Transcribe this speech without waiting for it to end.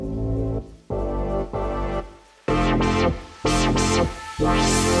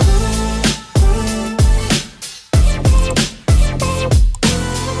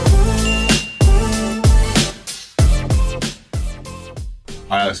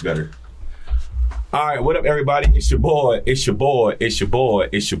looks better. All right, what up, everybody? It's your boy.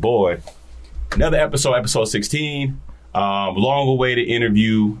 Another episode 16. Long-awaited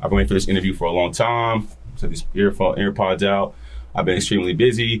interview. I've been waiting for this interview for a long time. So these earpods out. I've been extremely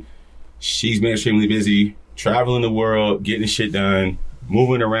busy. She's been extremely busy. Traveling the world, getting shit done,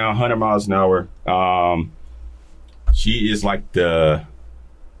 moving around 100 miles an hour. She is like the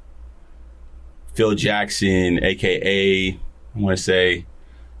Phil Jackson, a.k.a. I want to say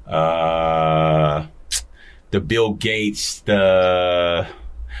the Bill Gates, I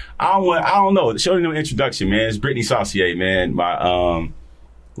don't know. Show you no introduction, man. It's Brittany Saucier, man. My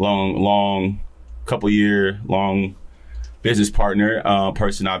long business partner,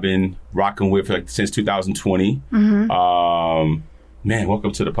 person I've been rocking with since 2020. Mm-hmm. Man,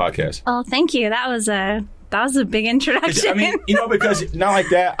 welcome to the podcast. Oh, thank you. That was a big introduction. I mean, because not like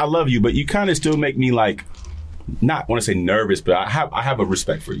that. I love you, but you kind of still make me like, not want to say nervous, but I have a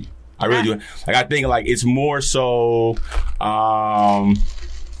respect for you. I really do. Like, I think like it's more so.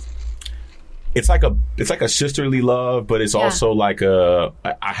 It's like a sisterly love, but it's also like I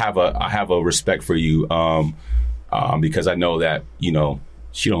have a respect for you. Because I know that,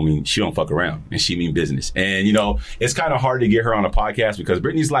 she don't fuck around and she mean business. And, it's kind of hard to get her on a podcast because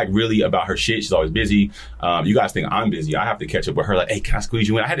Brittany's like really about her shit. She's always busy. You guys think I'm busy. I have to catch up with her. Like, hey, can I squeeze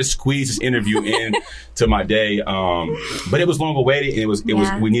you in? I had to squeeze this interview in to my day. But it was long awaited and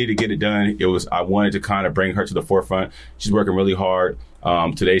we needed to get it done. I wanted to kind of bring her to the forefront. She's working really hard.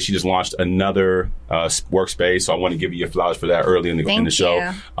 Today she just launched another workspace. So I want to give you your flowers for that early in the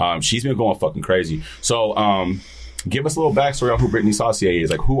show. She's been going fucking crazy. So, give us a little backstory on who Brittany Saucier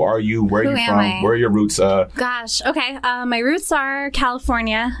is. Like, who are you? Where are you from? Where are your roots? Gosh, okay. My roots are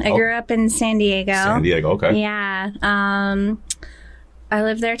California. I grew up in San Diego. San Diego, okay. Yeah. I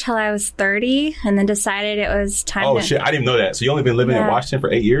lived there till I was 30 and then decided it was time Oh, shit. I didn't know that. So you only been living in Washington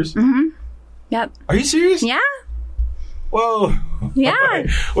for 8 years? Mm-hmm. Yep. Are you serious? Yeah. Whoa. Yeah.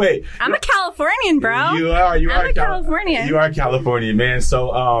 Wait. I'm a Californian, bro. You are. I'm a Californian. You are Californian, man.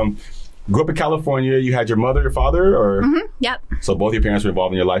 So, grew up in California. You had your mother, your father, or? Mm-hmm. Yep. So both your parents were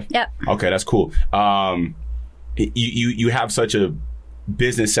involved in your life? Yep. Okay, that's cool. You have such a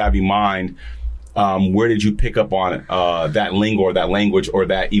business savvy mind. Where did you pick up on that lingo or that language or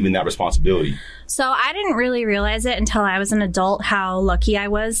that responsibility? So I didn't really realize it until I was an adult how lucky I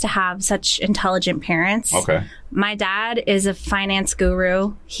was to have such intelligent parents. Okay. My dad is a finance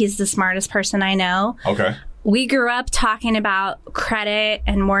guru. He's the smartest person I know. Okay. We grew up talking about credit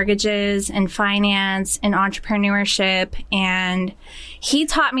and mortgages and finance and entrepreneurship. And he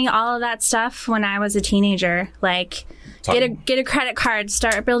taught me all of that stuff when I was a teenager. Like, get a credit card,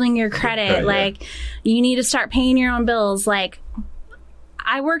 start building your credit. You need to start paying your own bills. Like,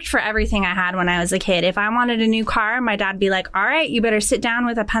 I worked for everything I had when I was a kid. If I wanted a new car, my dad'd be like, all right, you better sit down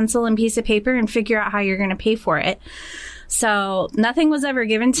with a pencil and piece of paper and figure out how you're going to pay for it. So nothing was ever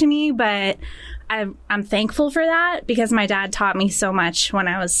given to me, but I'm thankful for that because my dad taught me so much when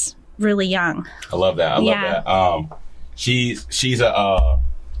I was really young. I love that. I love that. She's a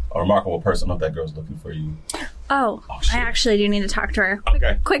remarkable person. I know that girl's looking for you. Oh I actually do need to talk to her.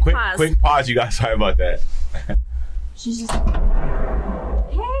 Okay. Quick pause. Quick pause, you guys. Sorry about that. She's just...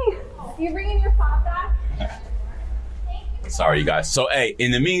 Hey, you bringing your pop back? Sorry, you guys. So, hey,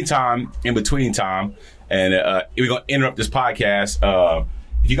 in the meantime, in between time, and we're going to interrupt this podcast.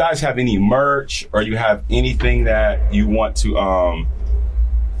 If you guys have any merch or you have anything that you want to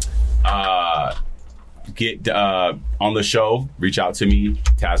get on the show, reach out to me,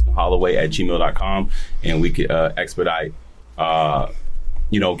 Tasman Holloway at gmail.com, and we could expedite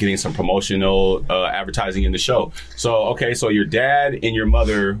getting some promotional advertising in the show. So your dad and your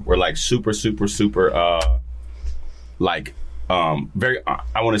mother were like super very,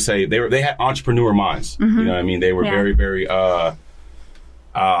 I want to say they had entrepreneur minds. Mm-hmm. You know what I mean? They were very, very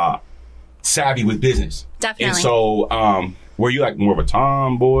savvy with business. Definitely. And so, were you like more of a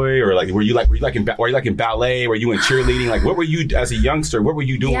tomboy, or like were you in ballet? Were you in cheerleading? Like, what were you as a youngster? What were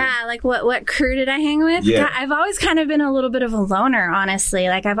you doing? Yeah, like what crew did I hang with? Yeah. God, I've always kind of been a little bit of a loner, honestly.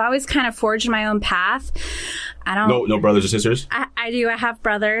 Like, I've always kind of forged my own path. I don't. No brothers or sisters? I do. I have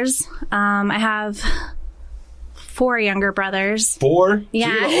brothers. I have 4 younger brothers. 4? Yeah.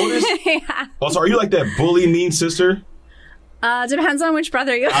 So you're the oldest? Yeah. Oh, so are you like that bully mean sister? Depends on which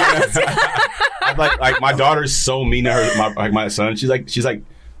brother you ask. I'm like my daughter's so mean to her. My son, she's like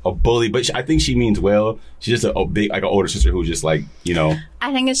a bully, but I think she means well. She's just a big, like an older sister who's just like, I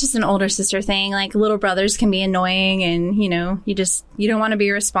think it's just an older sister thing. Like, little brothers can be annoying, and you don't want to be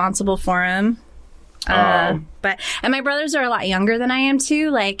responsible for them. And my brothers are a lot younger than I am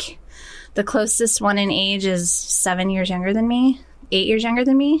too. Like, the closest one in age is 7 years younger than me. 8 years younger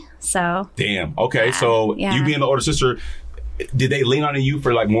than me. So damn. Okay, so you being the older sister, did they lean on you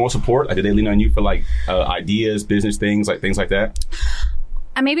for like moral support? Like, did they lean on you for like ideas, business things like that?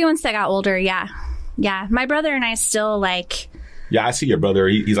 Maybe once they got older, yeah. My brother and I still like. Yeah, I see your brother.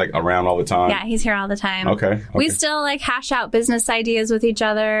 He's like around all the time. Yeah, he's here all the time. Okay. We still like hash out business ideas with each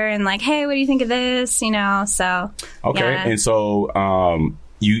other and like, hey, what do you think of this? You know, so. Okay, yeah. and so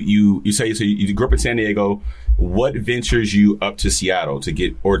you say so you grew up in San Diego. What ventures you up to Seattle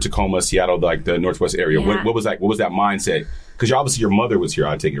or Tacoma, Seattle, like the Northwest area? Yeah. What was that mindset? Because obviously your mother was here,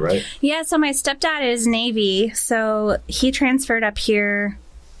 I take it, right? Yeah, so my stepdad is Navy, so he transferred up here,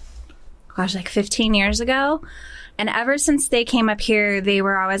 like 15 years ago. And ever since they came up here, they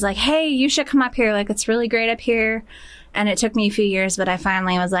were always like, hey, you should come up here. Like, it's really great up here. And it took me a few years, but I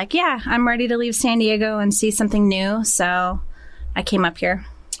finally was like, yeah, I'm ready to leave San Diego and see something new. So I came up here.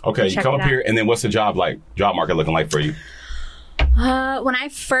 Okay, you come up here, and then what's the job market looking like for you? When I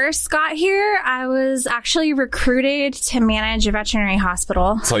first got here, I was actually recruited to manage a veterinary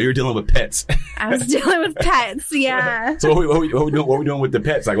hospital. So you were dealing with pets. I was dealing with pets, yeah. So what were you doing with the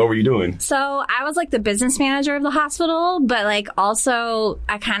pets? Like, what were you doing? So I was like the business manager of the hospital, but like also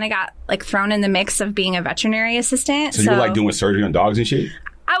I kind of got like thrown in the mix of being a veterinary assistant. So you were like doing surgery on dogs and shit?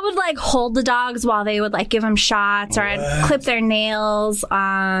 I would like hold the dogs while they would like give them shots, or I'd clip their nails. So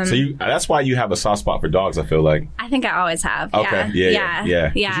that's why you have a soft spot for dogs, I feel like. I think I always have. Okay. Yeah.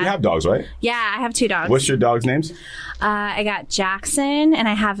 You have dogs, right? Yeah, I have 2 dogs. What's your dogs' names? I got Jackson and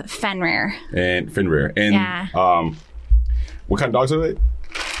I have Fenrir. And what kind of dogs are they?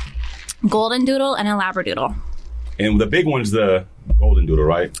 Golden Doodle and a Labradoodle. And the big one's the Golden Doodle,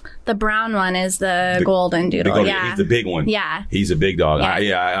 right? The brown one is the Golden Doodle. Yeah, he's the big one. Yeah, he's a big dog.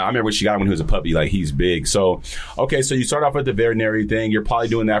 Yeah. I remember when she got him when he was a puppy. Like, he's big. So, okay, so you start off with the veterinary thing. You're probably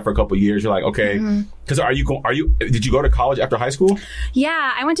doing that for a couple of years. You're like, okay, because did you go to college after high school?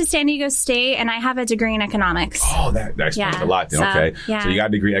 Yeah, I went to San Diego State, and I have a degree in economics. Oh, that explains a lot. Then, okay, so you got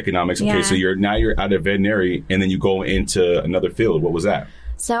a degree in economics. Okay, so you're out of veterinary, and then you go into another field. What was that?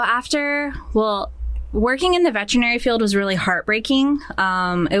 So working in the veterinary field was really heartbreaking.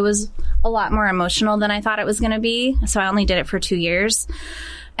 It was a lot more emotional than I thought it was going to be. So I only did it for 2 years.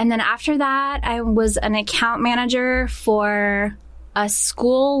 And then after that, I was an account manager for a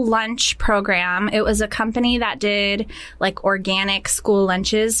school lunch program. It was a company that did like organic school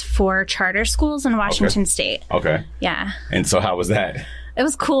lunches for charter schools in Washington State. Okay. Yeah. And so how was that? It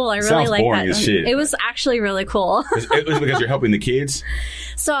was cool. I really liked that. As shit. It was actually really cool. It was because you're helping the kids?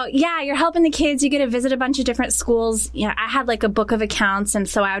 So, yeah, you're helping the kids. You get to visit a bunch of different schools. You know, I had like a book of accounts, and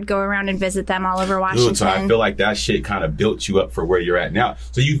so I would go around and visit them all over Washington. Dude, so I feel like that shit kind of built you up for where you're at now.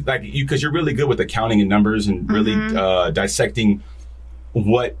 So because you're really good with accounting and numbers and really dissecting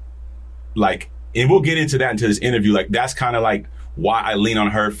what, like, and we'll get into that into this interview. Like, that's kind of like why I lean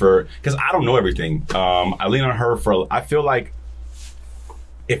on her because I don't know everything. I lean on her I feel like,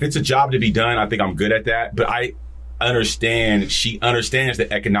 if it's a job to be done, I think I'm good at that. But she understands the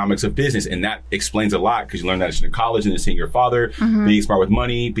economics of business. And that explains a lot because you learn that in college and seeing your father, being smart with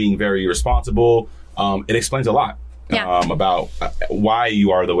money, being very responsible. It explains a lot about why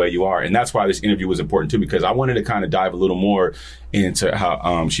you are the way you are. And that's why this interview was important too, because I wanted to kind of dive a little more into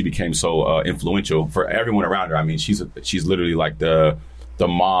how she became so influential for everyone around her. I mean, she's literally like the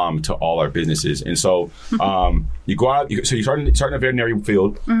mom to all our businesses. And so you go out, so you start in the veterinary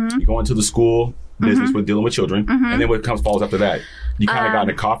field, you go into the school business with dealing with children, and then what falls after that? You kind of got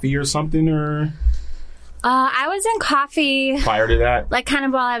into coffee or something, or? I was in coffee. Prior to that? Like kind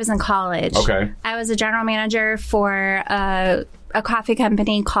of while I was in college. Okay. I was a general manager for a coffee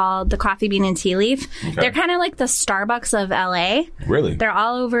company called the Coffee Bean and Tea Leaf. Okay. They're kind of like the Starbucks of LA. Really? They're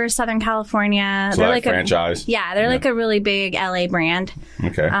all over Southern California. So they're like a franchise? They're like a really big LA brand.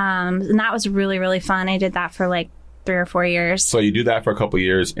 Okay. And that was really, really fun. I did that for like 3 or 4 years. So you do that for a couple of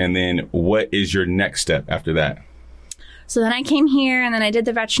years, and then what is your next step after that? So then I came here, and then I did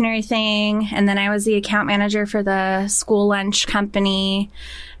the veterinary thing, and then I was the account manager for the school lunch company.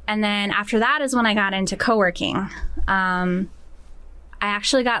 And then after that is when I got into co-working. I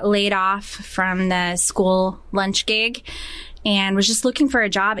actually got laid off from the school lunch gig and was just looking for a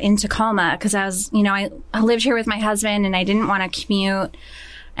job in Tacoma because I was, I lived here with my husband and I didn't want to commute.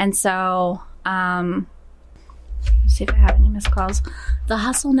 And so, let's see if I have any missed calls. The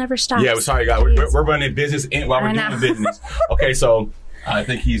hustle never stops. Yeah, sorry, guys. We're running business while we're doing business. Okay, so I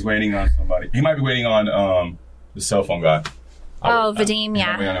think he's waiting on somebody. He might be waiting on the cell phone guy. Vadim,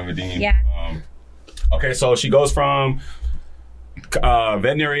 yeah. Waiting on Vadim. Yeah. Okay, so she goes from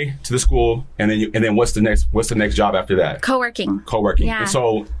veterinary to the school, and then what's the next job after that? Co-working. Yeah. And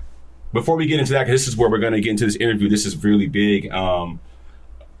so before we get into that, because this is where we're going to get into this interview. This is really big.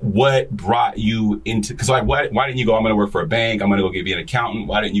 What brought you into? Because like, why didn't you go? I'm going to work for a bank. I'm going to go be an accountant.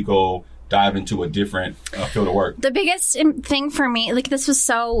 Why didn't you go dive into a different field of work? The biggest thing for me, like this was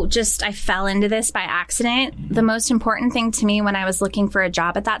so just, I fell into this by accident. Mm-hmm. The most important thing to me when I was looking for a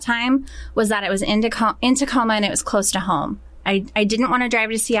job at that time was that it was in Tacoma and it was close to home. I didn't want to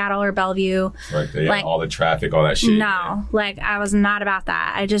drive to Seattle or Bellevue. Right there, like, all the traffic, all that shit. No, like I was not about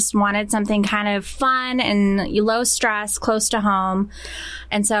that. I just wanted something kind of fun and low stress, close to home.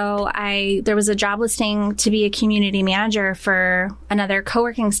 And so there was a job listing to be a community manager for another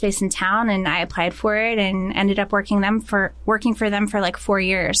co-working space in town, and I applied for it and ended up working for them for like 4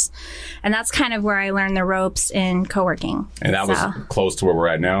 years. And that's kind of where I learned the ropes in co-working. And that was close to where we're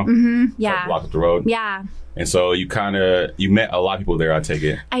at now? Mm-hmm. Yeah. Like block up the road? Yeah. And so you met a lot of people there, I take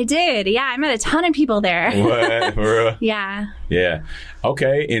it. I did. Yeah, I met a ton of people there. What? For real? Yeah. Yeah.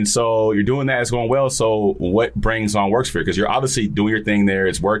 Okay. And so you're doing that. It's going well. So what brings on Works for you? Because you're obviously doing your thing there.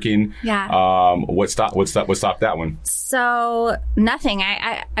 It's working. Yeah. What stopped that one? So nothing.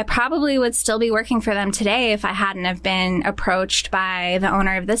 I probably would still be working for them today if I hadn't have been approached by the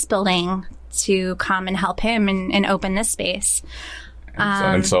owner of this building to come and help him and open this space.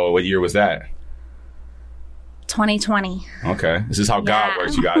 And so what year was that? 2020. Okay. This is how God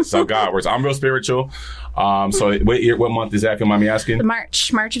works, you guys. This is how God works. I'm real spiritual. So what month is that, if you mind me asking? March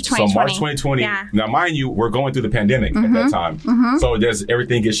of 2020. So March 2020. Yeah. Now, mind you, we're going through the pandemic at that time. Mm-hmm. So does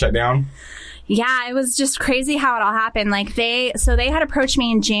everything get shut down? Yeah, it was just crazy how it all happened. Like they had approached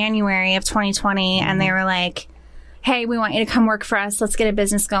me in January of 2020 and they were like, hey, we want you to come work for us. Let's get a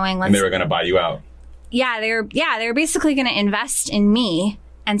business going. And they were going to buy you out. Yeah, they were basically going to invest in me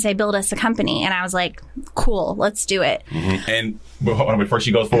and say, build us a company. And I was like, cool, let's do it. Mm-hmm. And before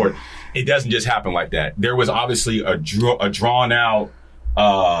she goes forward, it doesn't just happen like that. There was obviously a drawn out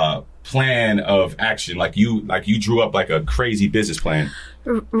plan of action. Like you drew up like a crazy business plan.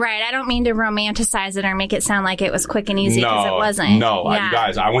 Right. I don't mean to romanticize it or make it sound like it was quick and easy, because it wasn't. No, yeah. You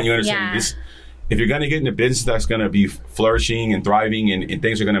guys, I want you to understand this. If you're going to get into business that's going to be flourishing and thriving and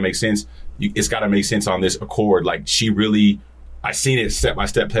things are going to make sense, it's got to make sense on this accord. Like I seen it step by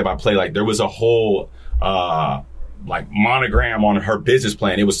step, play by play. Like there was a whole like monogram on her business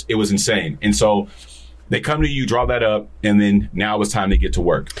plan. It was insane. And so they come to you, draw that up, and then now it's time to get to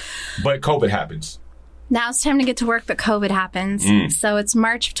work. But COVID happens. Now it's time to get to work, but COVID happens. So it's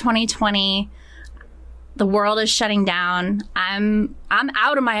March of 2020. The world is shutting down. I'm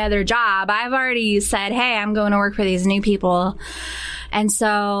out of my other job. I've already said, hey, I'm going to work for these new people. And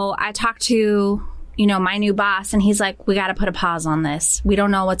so I talked to my new boss, and he's like, we got to put a pause on this. We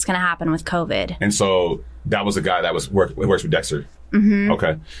don't know what's going to happen with COVID. And so that was a guy that works with Dexter. Mm-hmm.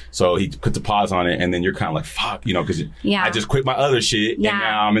 Okay. So he put the pause on it, and then you're kind of like, fuck, because I just quit my other shit, and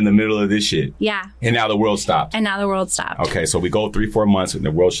now I'm in the middle of this shit. Yeah. And now the world stopped. Okay. So we go 3-4 months, and the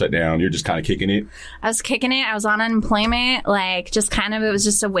world shut down. You're just kind of kicking it. I was kicking it. I was on unemployment. Like, just kind of, it was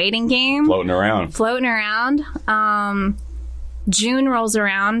just a waiting game. Floating around. June rolls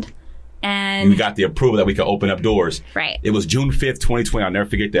around. And we got the approval that we could open up doors. Right. It was June 5th, 2020. I'll never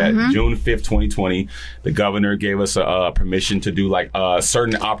forget that. Mm-hmm. June 5th, 2020. The governor gave us permission to do like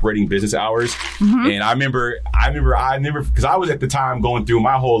certain operating business hours. Mm-hmm. And I remember, because I was at the time going through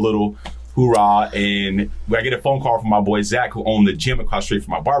my whole little hoorah, and I get a phone call from my boy Zach, who owned the gym across the street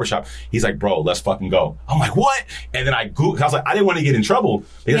from my barbershop. He's like, bro, let's fucking go. I'm like, what? And then I Googled, I was like, I didn't want to get in trouble,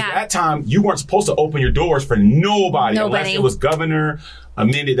 because at that time you weren't supposed to open your doors for nobody. Unless it was governor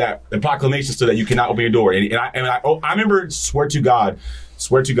amended the proclamation so that you cannot open your door. And I remember, swear to God,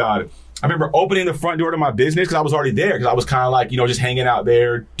 I remember opening the front door to my business, because I was already there, because I was kind of like, just hanging out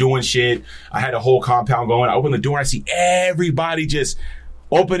there, doing shit. I had a whole compound going. I opened the door and I see everybody just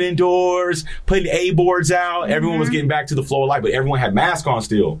opening doors, putting A-boards out. Mm-hmm. Everyone was getting back to the flow of life, but everyone had masks on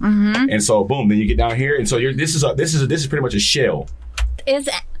still. Mm-hmm. And so, boom, then you get down here, and so this is pretty much a shell.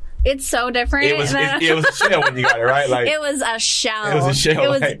 It's so different. It was a shell when you got it, right? Like it was a shell. It was a shell. It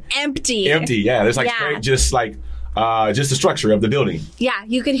was empty. Empty, yeah. There's like straight, just the structure of the building. Yeah,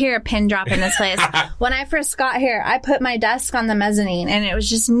 you could hear a pin drop in this place. When I first got here, I put my desk on the mezzanine, and it was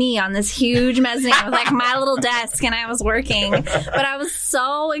just me on this huge mezzanine with like my little desk, and I was working. But I was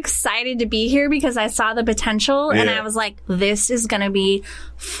so excited to be here because I saw the potential, and I was like, this is going to be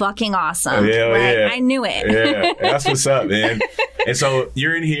fucking awesome. Yeah. I knew it. Yeah, that's what's up, man. And so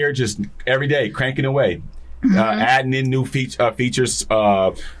you're in here just every day cranking away. Mm-hmm. Adding in new features,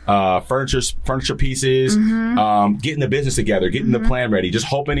 furniture pieces, mm-hmm. Getting the business together, getting mm-hmm. the plan ready, just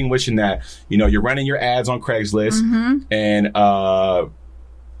hoping and wishing that, you're running your ads on Craigslist, mm-hmm. and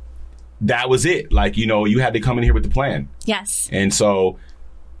that was it. Like, you had to come in here with the plan. Yes. And so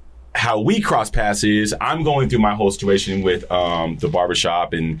how we cross paths is I'm going through my whole situation with the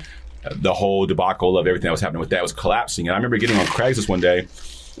barbershop and the whole debacle of everything that was happening with that was collapsing. And I remember getting on Craigslist one day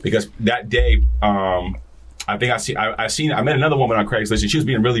because that day, I think I met another woman on Craigslist and she was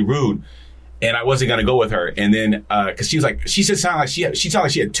being really rude. And I wasn't gonna go with her, and then because she was like, she sounded like she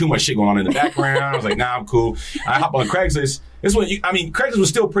had too much shit going on in the background. I was like, nah, I'm cool. I hop on Craigslist. Craigslist was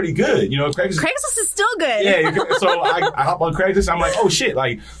still pretty good, Craigslist is still good. Yeah, so I hop on Craigslist. I'm like, oh shit,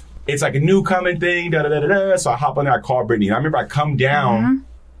 like it's like a new coming thing. Da da da da. So I hop on there. I call Brittany. And I remember I come down.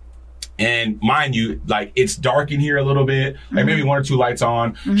 And mind you, like it's dark in here a little bit, like maybe one or two lights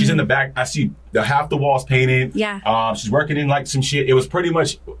on. She's in the back. I see half the walls painted. Yeah. She's working in like some shit. It was pretty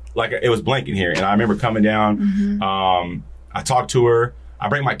much like it was blank in here. And I remember coming down. I talked to her. I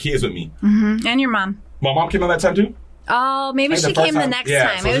bring my kids with me. And your mom. My mom came on that time too? Oh, maybe she came the next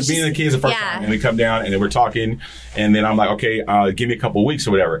time. So it was me and the kids the first time. And we come down and then we're talking. And then I'm like, okay, give me a couple of weeks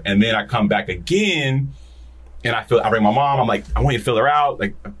or whatever. And then I come back again. And I bring my mom. I'm like, I want you to fill her out.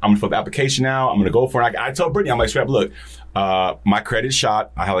 Like, I'm gonna fill the application out. I'm gonna go for it. I told Brittany, I'm like, straight up, look, my credit's shot.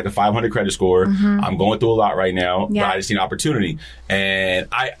 I have like a 500 credit score. I'm going through a lot right now, but I just need an opportunity. And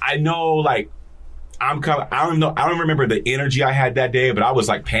I know, like, I don't remember the energy I had that day, but I was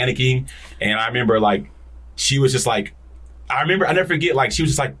like panicking. And I remember like, she was just like, I never forget, like, she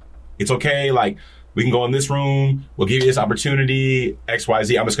was just like, it's okay, like. We can go in this room. We'll give you this opportunity,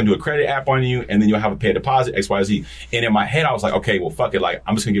 XYZ. I'm just going to do a credit app on you, and then you'll have a pay a deposit, XYZ. And in my head, I was like, okay, well, fuck it. Like,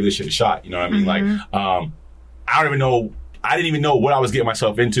 I'm just going to give this shit a shot. You know what I mean? Like, I didn't even know what I was getting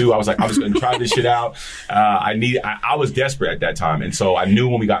myself into. I was like, I'm just going to try this shit out. I was desperate at that time. And so I knew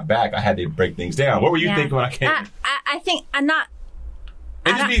when we got back, I had to break things down. What were you thinking when I came? I think I'm not.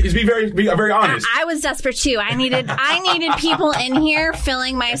 And just be very honest. I was desperate too. I needed people in here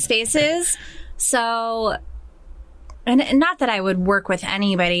filling my spaces. So, and not that I would work with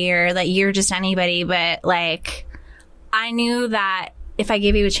anybody or that you're just anybody, but like, I knew that if I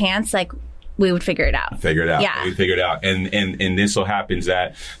gave you a chance, like, we would figure it out. Yeah. We figured it out. And this so happens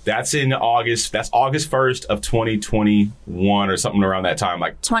that's in August. That's August 1st of 2021 or something around that time.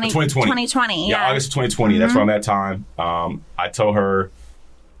 Like 2020. Yeah, August of 2020. That's around that time. I told her,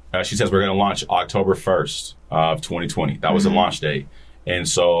 she says we're going to launch October 1st of 2020. That was the launch date. And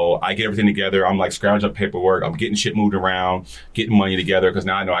so I get everything together. I'm like scrounging up paperwork. I'm getting shit moved around, getting money together because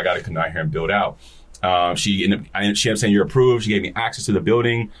now I know I got to come down here and build out. She ended up saying you're approved. She gave me access to the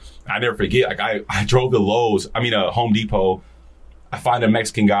building. I never forget. Like I drove to Home Depot. I find a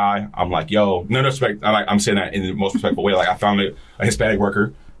Mexican guy. I'm like, yo, no respect. I'm saying that in the most respectful way. Like I found a Hispanic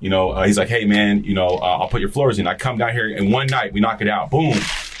worker. He's like, hey man, I'll put your floors in. I come down here and one night we knock it out. Boom,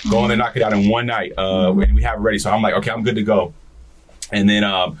 go in there, knock it out in one night. And we have it ready. So I'm like, okay, I'm good to go. And then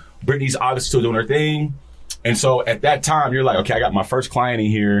Brittany's obviously still doing her thing. And so at that time, you're like, okay, I got my first client in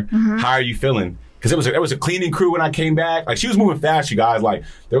here. How are you feeling? Because there was a cleaning crew when I came back. Like she was moving fast, you guys. Like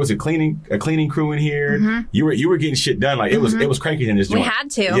there was a cleaning crew in here. You were getting shit done. Like it was cranky in this joint. We had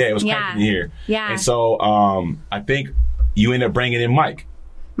to. Yeah, it was cranky in here. Yeah. And so I think you ended up bringing in Mike.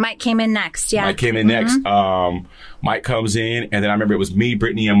 Mike came in next. Yeah. Mike came in next. Mike comes in, and then I remember it was me,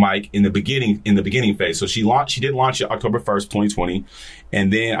 Brittany, and Mike in the beginning phase. So she did launch it October 1st, 2020,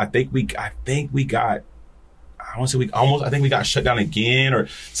 and then I think we got shut down again, or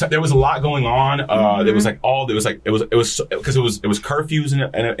so there was a lot going on. There was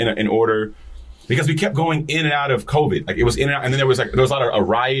curfews in order. Because we kept going in and out of COVID, like it was in and out, and then there was a lot of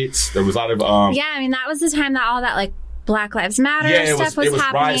riots. There was a lot of yeah. I mean, that was the time that all that like Black Lives Matter stuff was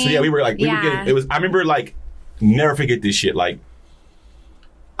happening. Riots. So yeah, we were getting. It was. I remember like never forget this shit. Like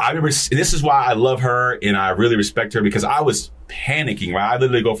I remember, and this is why I love her and I really respect her because I was panicking. Right, I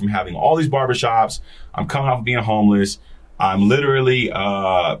literally go from having all these barbershops. I'm coming off of being homeless. I'm literally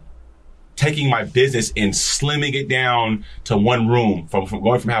taking my business and slimming it down to one room from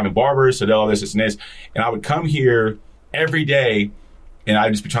going from having barbers to all this and this. And I would come here every day and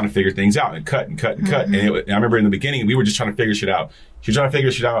I'd just be trying to figure things out and cut. And I remember in the beginning, we were just trying to figure shit out. She was trying to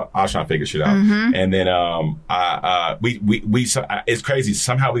figure shit out. I was trying to figure shit out. And then it's crazy.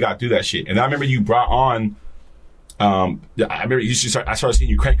 Somehow we got through that shit. And I remember you brought on, I started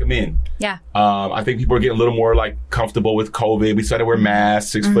seeing you crank them in. Yeah. I think people were getting a little more like comfortable with COVID. We started to wear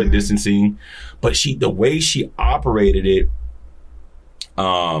masks, 6 foot distancing. But the way she operated it,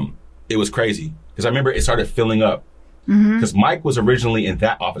 it was crazy. Because I remember it started filling up. Because Mike was originally in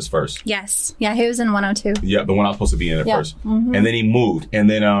that office first. Yes. Yeah, he was in 102. Yeah, the one I was supposed to be in at first. And then he moved. And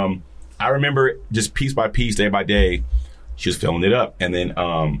then I remember just piece by piece, day by day, she was filling it up. And then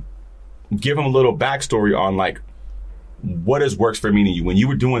give him a little backstory on like, what does works for mean to you? When you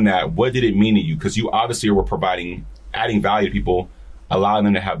were doing that, what did it mean to you? Because you obviously were adding value to people. allowing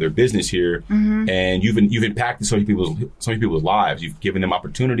them to have their business here. And you've impacted so many people's lives. You've given them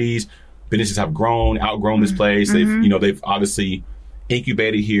opportunities. Businesses have outgrown this place. They've obviously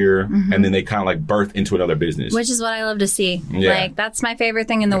incubated here, and then they kind of like birth into another business. Which is what I love to see. Yeah. Like, that's my favorite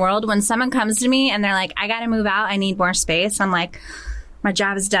thing in the world. When someone comes to me and they're like, I got to move out, I need more space. I'm like, my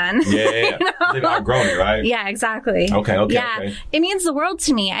job is done. Yeah. They've outgrown it, right? Yeah, exactly. Okay. Yeah. It means the world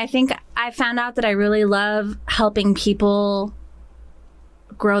to me. I think I found out that I really love helping people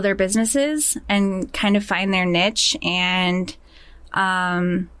grow their businesses and kind of find their niche. And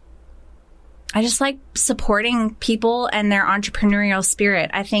I just like supporting people and their entrepreneurial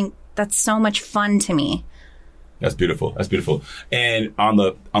spirit. I think that's so much fun to me. That's beautiful. And on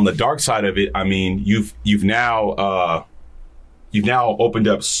the dark side of it, I mean, you've now opened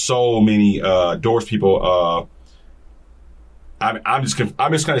up so many doors, people. I'm just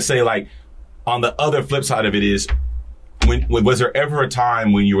gonna say, like, on the other flip side of it is, when was there ever a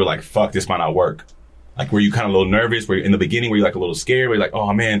time when you were like, fuck, this might not work? Like, were you kind of a little nervous? Were you in the beginning? Were you like a little scared? Were you like,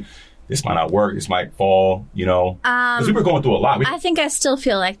 oh man, this might not work, this might fall, Because we were going through a lot. I think I still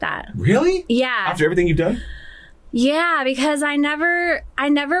feel like that. Really? Yeah. After everything you've done? Yeah, because I never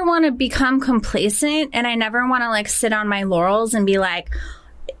want to become complacent, and I never want to like sit on my laurels and be like,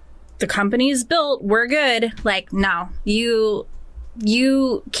 the company's built, we're good. Like, no, you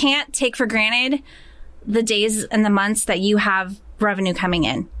can't take for granted the days and the months that you have revenue coming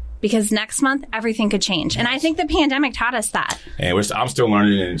in. Because next month, everything could change. And I think the pandemic taught us that. And I'm still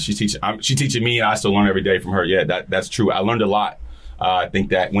learning, and she's teaching me, and I still learn every day from her. Yeah, that's true. I learned a lot. I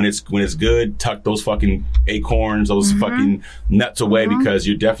think that when it's good, tuck those fucking acorns, those fucking nuts away, because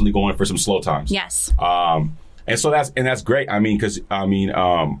you're definitely going for some slow times. Yes. And so that's great. I mean,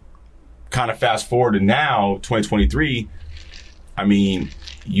 kind of fast forward to now, 2023. I mean,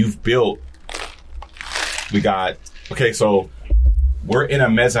 you've built. So we're in a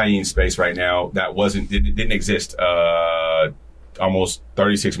mezzanine space right now that didn't exist almost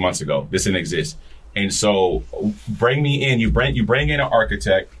 36 months ago. This didn't exist. And so bring me in. You bring in an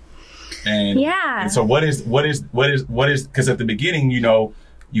architect. And so what is because at the beginning,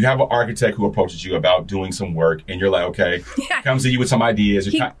 you have an architect who approaches you about doing some work, and you're like, okay, comes to you with some ideas.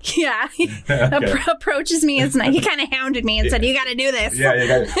 He approaches me as he kind of hounded me and said, "You got to do this."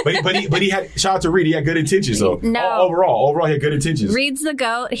 Yeah. But he had, shout out to Reed. He had good intentions. So overall, he had good intentions. Reed's the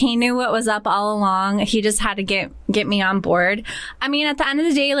GOAT. He knew what was up all along. He just had to get me on board. I mean, at the end of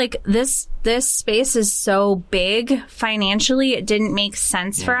the day, like this space is so big financially, it didn't make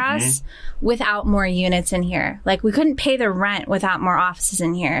sense for us without more units in here. Like, we couldn't pay the rent without more offices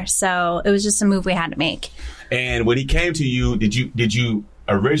in here. So it was just a move we had to make. And when he came to you, did you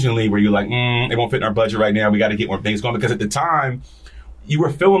originally, were you like, it won't fit in our budget right now, we got to get more things going? Because at the time, you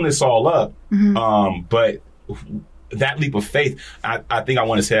were filling this all up. But that leap of faith, I think I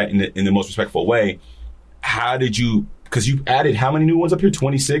want to say that in the most respectful way. How did you, because you've added how many new ones up here?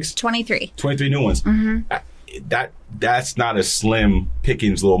 26? 23. 23 new ones. That's not a slim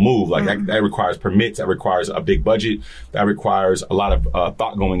pickings little move. Like that requires permits. That requires a big budget. That requires a lot of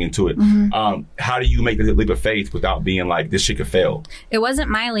thought going into it. How do you make the leap of faith without being like, this shit could fail? It wasn't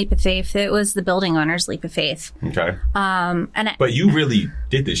my leap of faith. It was the building owner's leap of faith. Okay. But you really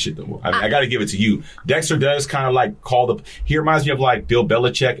did this shit though. I mean, I got to give it to you. Dexter does kind of like he reminds me of like Bill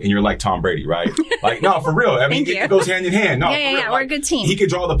Belichick, and you're like Tom Brady, right? Like, no, for real. I mean, it goes hand in hand. No, yeah. We're a good team. He can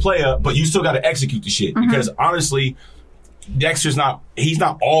draw the play up, but you still got to execute the shit because honestly, Dexter's he's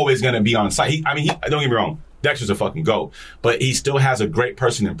not always going to be on site. Don't get me wrong. Dexter's a fucking GOAT, but he still has a great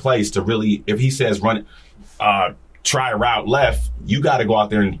person in place to really, if he says try a route left, you got to go out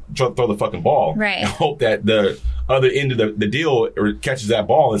there and throw the fucking ball. Right. And hope that the other end of the deal catches that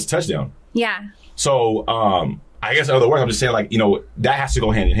ball and it's a touchdown. Yeah. So, I guess in other words, I'm just saying, like, that has to go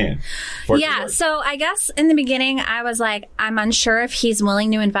hand in hand. Yeah. So I guess in the beginning, I was like, I'm unsure if he's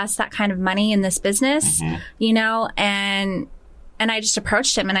willing to invest that kind of money in this business, and I just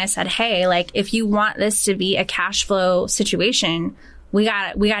approached him and I said, hey, like, if you want this to be a cash flow situation, we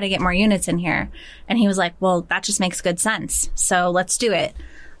got to get more units in here. And he was like, well, that just makes good sense. So let's do it.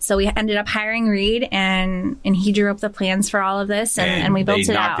 So we ended up hiring Reed, and he drew up the plans for all of this, and we built it out.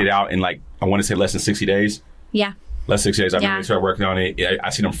 They knocked it out in, like, I want to say less than 60 days. Yeah. Less than 6 days. I remember they started working on it. I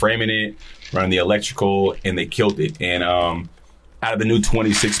seen them framing it, running the electrical, and they killed it. And out of the new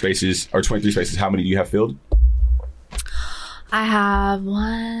 26 spaces or 23 spaces, how many do you have filled? I have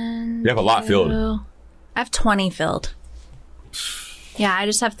one. You have a lot filled. I have 20 filled. Yeah, I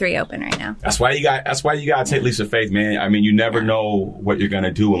just have 3 open right now. That's why you got to take leaps of faith, man. I mean, you never know what you're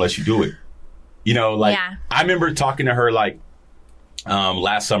gonna do unless you do it. I remember talking to her like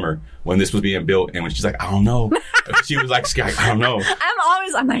last summer when this was being built, and when she's like, I don't know. She was like, I don't know.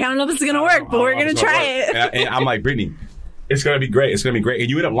 I'm like, I don't know if this is going to work, but we're going to try it. And I'm like, Brittany, it's going to be great. It's going to be great. And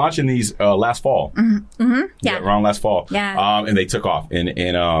you ended up launching these last fall. Yeah. Around last fall. Yeah. And they took off. And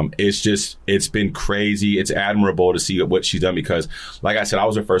it's been crazy. It's admirable to see what she's done because, like I said, I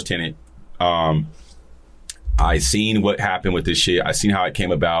was her first tenant. I seen what happened with this shit. I seen how it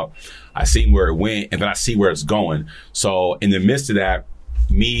came about. I seen where it went, and then I see where it's going. So in the midst of that,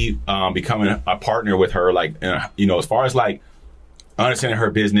 me becoming a partner with her, like, as far as like understanding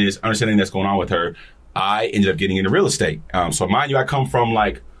her business, understanding that's going on with her, I ended up getting into real estate. So mind you, I come from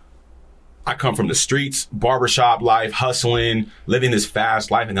the streets, barbershop life, hustling, living this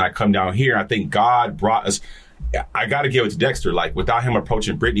fast life, and then I come down here. I think God brought us. I got to give it to Dexter. Like, without him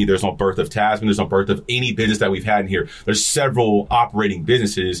approaching Brittany, there's no birth of Tasman. There's no birth of any business that we've had in here. There's several operating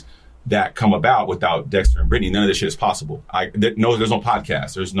businesses that come about without Dexter and Brittany. None of this shit is possible. There's no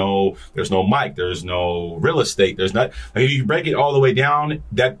podcast. There's no mic. There's no real estate. There's not. Like, if you break it all the way down,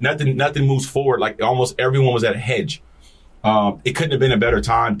 that nothing moves forward. Like, almost everyone was at a hedge. It couldn't have been a better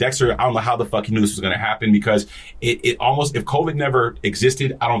time. Dexter, I don't know how the fuck he knew this was going to happen because it almost, if COVID never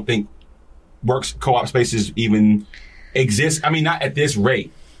existed, I don't think works co-op spaces even exist. I mean, not at this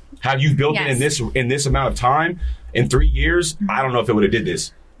rate. Have you built it in this amount of time in 3 years? I don't know if it would have did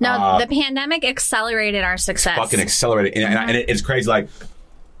this. No, the pandemic accelerated our success. Fucking accelerated. And it's crazy. Like,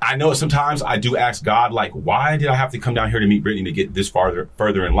 I know sometimes I do ask God, like, why did I have to come down here to meet Brittany to get this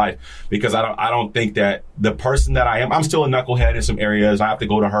further in life? Because I don't think that the person that I am, I'm still a knucklehead in some areas. I have to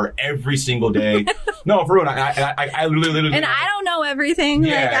go to her every single day. No, for real. I literally. And I don't know everything.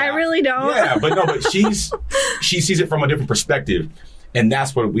 Yeah, like, I really don't. Yeah, but she sees it from a different perspective. And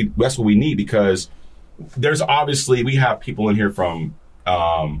that's what we need, because there's obviously, we have people in here from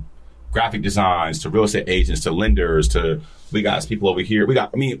graphic designs to real estate agents to lenders to, we got people over here. We have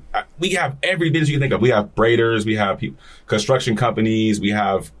every business you can think of. We have braiders, we have construction companies, we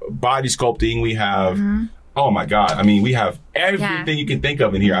have body sculpting, we have, oh my God. I mean, we have everything you can think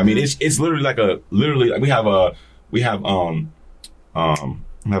of in here. I mean, it's literally we have I'm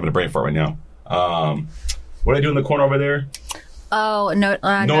having a brain fart right now. What do I do in the corner over there? Oh,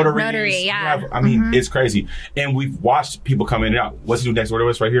 notary, yeah. It's crazy. And we've watched people come in and out. What's he doing next door to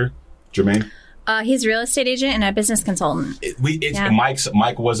us right here? Jermaine? He's a real estate agent and a business consultant. Mike's a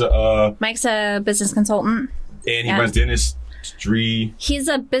business consultant. And he runs dentistry. He's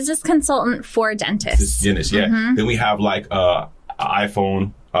a business consultant for dentists. Dentist, yeah. Then we have like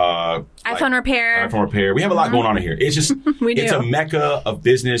iPhone repair. We have a lot going on in here. It's just it's a mecca of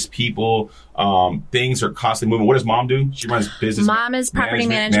business people. Things are constantly moving. What does mom do? She runs business. Mom is property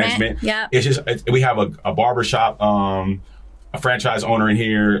management. Yeah. It's just we have a barbershop, a franchise owner in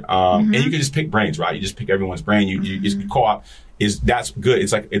here, and you can just pick brains, right? You just pick everyone's brain. You just co-op that's good.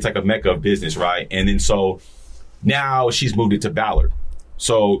 It's like a mecca of business, right? And then so now she's moved it to Ballard.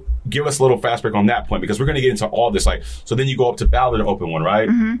 So give us a little fast break on that point, because we're going to get into all this. Like, so then you go up to Ballard to open one, right?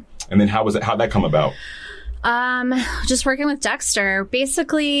 And then how'd that come about? Just working with Dexter.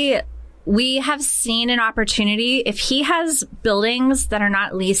 Basically, we have seen an opportunity. If he has buildings that are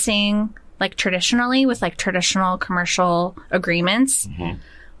not leasing like traditionally with like traditional commercial agreements,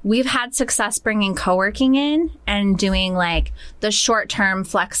 we've had success bringing co-working in and doing like the short-term,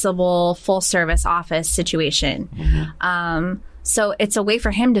 flexible, full-service office situation. So it's a way for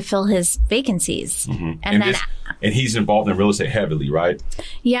him to fill his vacancies. And he's involved in real estate heavily, right?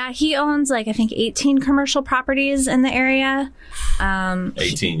 Yeah, he owns like, I think 18 commercial properties in the area.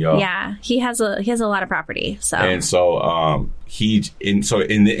 18, y'all. Yeah, he has a lot of property. So you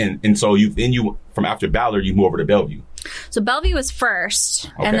from after Ballard, you move over to Bellevue. So Bellevue was first,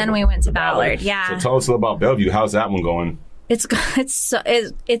 and then we went to Ballard. Yeah. So tell us a little about Bellevue. How's that one going? It's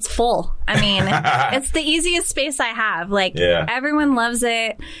full. I mean, it's the easiest space I have. Like, everyone loves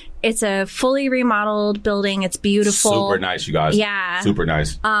it. It's a fully remodeled building. It's beautiful. Super nice, you guys. Yeah. Super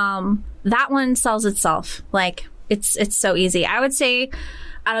nice. That one sells itself. Like, it's so easy. I would say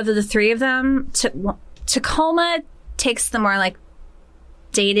out of the three of them, Tacoma takes the more like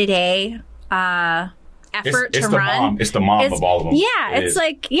day-to-day effort to run. It's the mom of all of them. Yeah. It's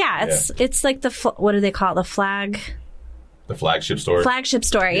like the, what do they call it? The flagship store. Flagship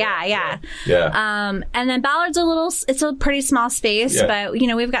store, yeah. And then Ballard's it's a pretty small space, but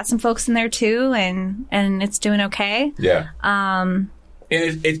we've got some folks in there too, and it's doing okay. Yeah. And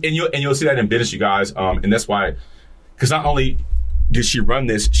you'll see that in business, you guys. And that's why, because not only does she run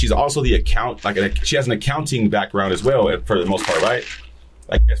this, she's also the she has an accounting background as well, for the most part, right?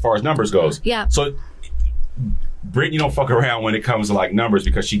 Like, as far as numbers goes. Yeah. So Brittany don't fuck around when it comes to like numbers,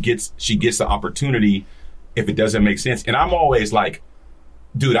 because she gets the opportunity if it doesn't make sense. And I'm always like,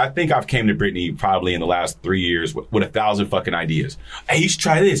 Dude, I think I've came to Brittany probably in the last 3 years with 1,000 fucking ideas. Hey, you should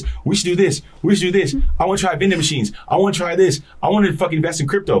try this. We should do this. We should do this. I want to try vending machines. I want to try this. I want to fucking invest in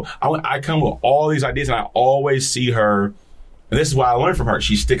crypto. I come with all these ideas, and I always see her. And this is what I learned from her.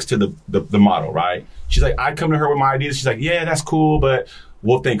 She sticks to the model, right? She's like, I come to her with my ideas. She's like, yeah, that's cool, but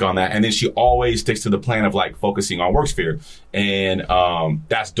we'll think on that. And then she always sticks to the plan of like focusing on WorkSphere. And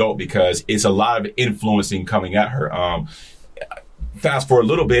that's dope because it's a lot of influencing coming at her. Fast forward a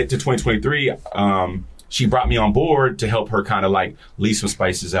little bit to 2023, she brought me on board to help her kind of like lease some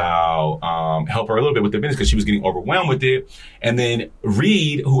spices out, help her a little bit with the business because she was getting overwhelmed with it. And then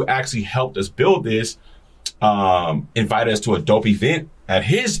Reed, who actually helped us build this, invited us to a dope event at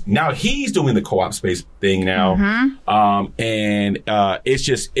his. Now he's doing the co-op space thing now, and it's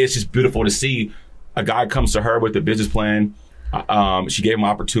just beautiful to see a guy comes to her with a business plan. She gave him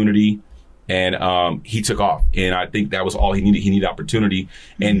opportunity. And he took off. And I think that was all he needed. He needed opportunity.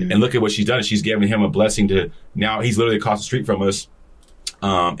 And look at what she's done. She's given him a blessing to now he's literally across the street from us.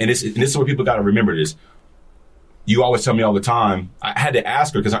 And this is what people got to remember this. You always tell me all the time. I had to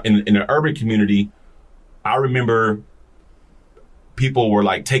ask her because in the urban community, I remember people were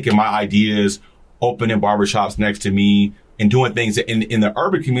like taking my ideas, opening barbershops next to me, and doing things that in the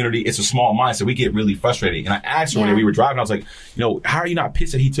urban community, it's a small mindset. We get really frustrated. And I asked her when we were driving, I was like, how are you not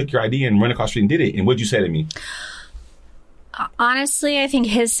pissed that he took your idea and ran across the street and did it? And what'd you say to me? Honestly, I think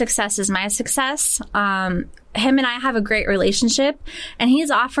his success is my success. Him and I have a great relationship, and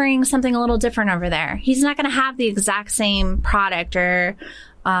he's offering something a little different over there. He's not going to have the exact same product or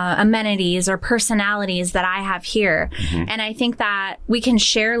amenities or personalities that I have here. And I think that we can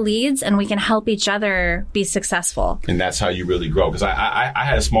share leads and we can help each other be successful. And that's how you really grow. Because I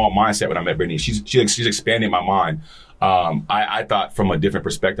had a small mindset when I met Brittany. She's expanded my mind. I thought from a different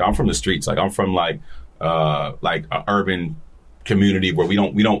perspective. I'm from the streets. Like I'm from like an urban community where we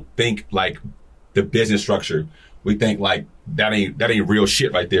don't think like the business structure. We think like that ain't real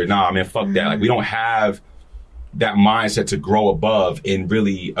shit right there. Nah, man, fuck that. Like we don't have that mindset to grow above and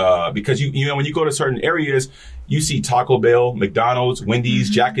really because you know when you go to certain areas you see Taco Bell, McDonald's, Wendy's,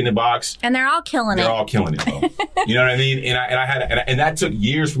 Jack in the Box, and they're all killing it. They're all killing it, though. You know what I mean? And that took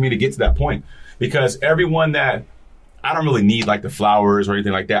years for me to get to that point because everyone that I don't really need like the flowers or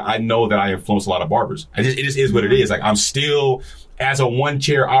anything like that. I know that I influence a lot of barbers. It just is what it is. Like I'm still as a one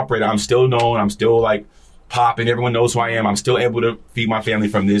chair operator, I'm still known. I'm still like pop and everyone knows who I am. I'm still able to feed my family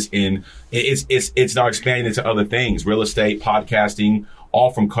from this, and it's now expanding into other things, real estate, podcasting,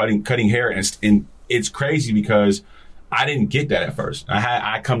 all from cutting hair, and it's crazy because I didn't get that at first.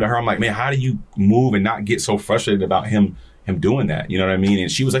 I come to her, I'm like, man, how do you move and not get so frustrated about him doing that? You know what I mean?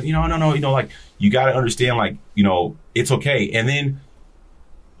 And she was like, no, like you got to understand, like it's okay. And then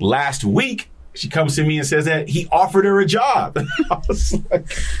last week, she comes to me and says that he offered her a job. I was like,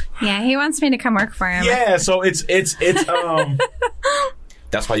 yeah, he wants me to come work for him. Yeah, so it's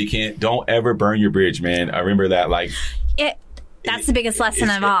that's why don't ever burn your bridge, man. I remember that that's the biggest lesson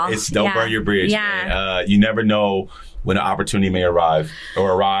of all. It's don't burn your bridge. Yeah. Man. You never know when an opportunity may arise,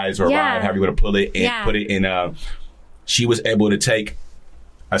 arrive, however you want to put it and put it in. She was able to take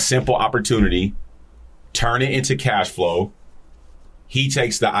a simple opportunity, turn it into cash flow. He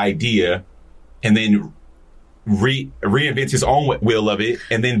takes the idea and then reinvents his own will of it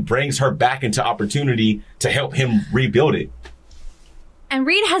and then brings her back into opportunity to help him rebuild it. And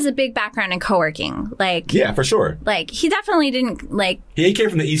Reed has a big background in co-working. Yeah, for sure. He definitely didn't he came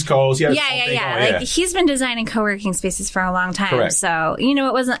from the East Coast. Yeah. He's been designing co-working spaces for a long time. Correct. So,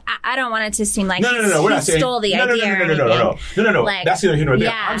 it wasn't, I don't want it to seem like he stole the idea. No. That's neither here nor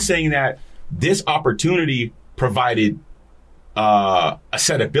there. I'm saying that this opportunity provided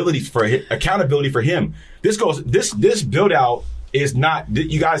accountability for him. This build out is not,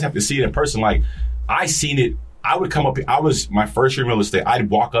 you guys have to see it in person. Like I seen it. I would come up here. I was my first year in real estate. I'd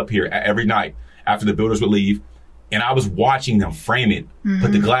walk up here every night after the builders would leave, and I was watching them frame it,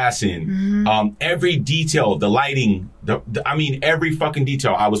 put the glass in, every detail, the lighting, every fucking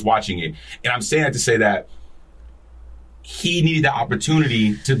detail. I was watching it, and I'm saying that to say that he needed the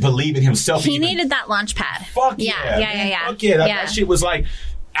opportunity to believe in himself. He needed that launch pad. Fuck yeah. Fuck yeah. That shit was like,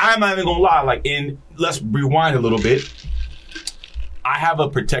 I'm not even gonna lie. And let's rewind a little bit. I have a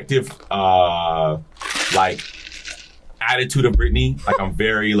protective, attitude of Brittany. I'm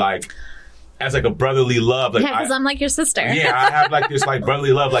very as a brotherly love. Because I'm like your sister. Yeah, I have this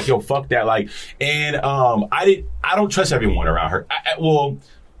brotherly love. Yo, fuck that. And I don't trust everyone around her. I don't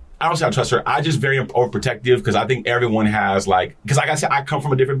say I trust her. I just very overprotective because I think everyone has because like I said, I come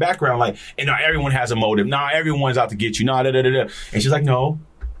from a different background. And not everyone has a motive. Not everyone's out to get you. Nah, da da da da. And she's like, no,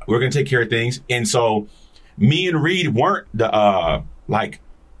 we're gonna take care of things. And so me and Reed weren't the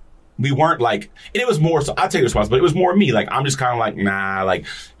we weren't like, and it was more, so I'll take responsibility, but it was more me. Like, I'm just kind of like, nah, like,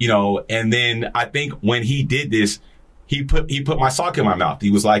 you know, and then I think when he did this, he put my sock in my mouth.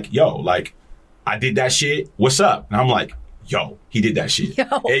 He was like, yo, like, I did that shit. What's up? And I'm like, yo, he did that shit. Yo.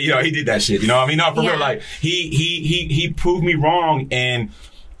 And, you know, he did that shit. You know what I mean? No, for real. Like, he proved me wrong. And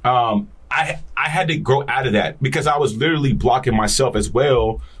I had to grow out of that because I was literally blocking myself as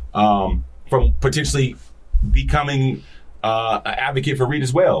well from potentially becoming an advocate for Reed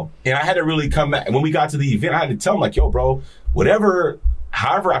as well. And I had to really come back. When we got to the event, I had to tell him, like, yo, bro,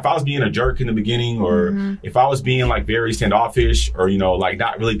 however, if I was being a jerk in the beginning, or if I was being like very standoffish, or, you know, like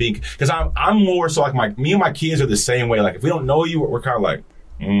not really being, because I'm more so like me and my kids are the same way. Like, if we don't know you, we're kind of like,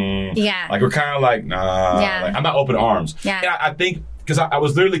 like we're kind of like, nah, like, I'm not open arms. And I think because I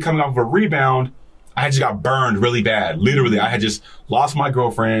was literally coming off of a rebound, I just got burned really bad. Literally, I had just lost my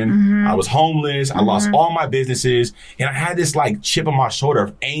girlfriend. I was homeless. I lost all my businesses. And I had this like chip on my shoulder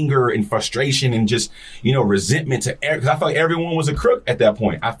of anger and frustration and just, you know, resentment because I felt like everyone was a crook at that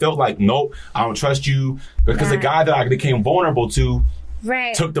point. I felt like, nope, I don't trust you, because the guy that I became vulnerable to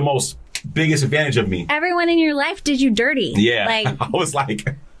took the biggest advantage of me. Everyone in your life did you dirty. Yeah. Like,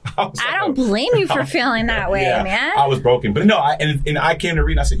 I don't blame you for feeling that way, man. I was broken. But no, I came to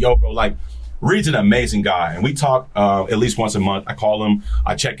Reed and I said, yo, bro, like, Reed's an amazing guy, and we talk at least once a month. I call him,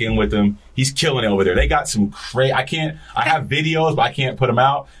 I check in with him. He's killing it over there. They got some crazy. I have videos, but I can't put them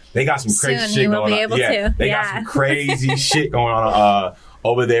out. They got some crazy shit going on. They got some crazy shit going on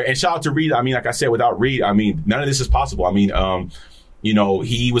over there. And shout out to Reed. I mean, like I said, without Reed, I mean, none of this is possible. I mean, you know,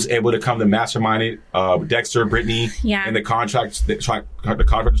 he was able to come to mastermind it. Dexter, Brittany, and the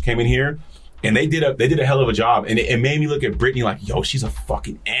contractors came in here. And they did a hell of a job. And it made me look at Brittany like, yo, she's a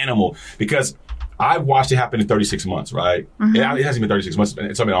fucking animal. Because I've watched it happen in 36 months, right? It hasn't been 36 months.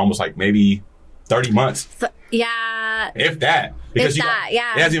 It's been almost like maybe 30 months. If that. Because it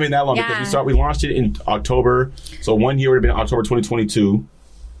hasn't even been that long. Because we launched it in October. So 1 year would have been October 2022.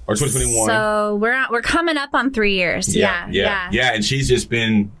 Or 2021. So we're coming up on 3 years. Yeah. And she's just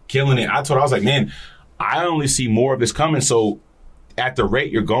been killing it. I was like, man, I only see more of this coming. So at the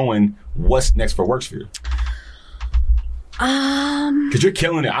rate you're going, what's next for Worksphere? Because you're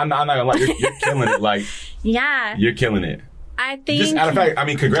killing it. I'm not gonna lie, you're killing it. Like, you're killing it. I think. Just out of fact, I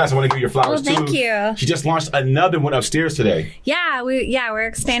mean, congrats. I want to give you your flowers too. Thank you. She just launched another one upstairs today. We're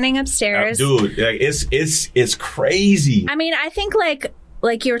expanding upstairs, dude. Like, it's crazy. I mean, I think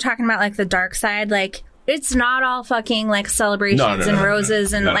like you were talking about, like the dark side, like. It's not all fucking like celebrations and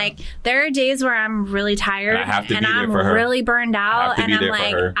roses and like there are days where I'm really tired and I'm really burned out and I'm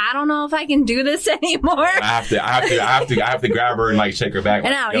like, I don't know if I can do this anymore. I have to grab her and like shake her back. I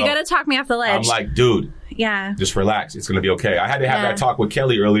know, you gotta talk me off the ledge. I'm like, dude, just relax. It's gonna be okay. I had to have that talk with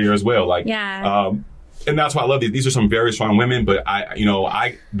Kelly earlier as well. Like, and that's why I love these. These are some very strong women, but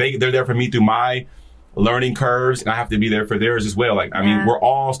they're there for me through my learning curves, and I have to be there for theirs as well. Like, I mean, we're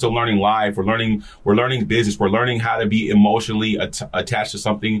all still learning life. We're learning business. We're learning how to be emotionally attached to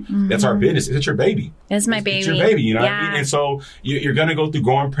something that's our business. It's your baby. It's my baby. It's your baby, you know what I mean? And so you're going to go through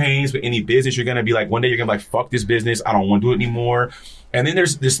growing pains with any business. You're going to be like, one day you're going to be like, fuck this business. I don't want to do it anymore. And then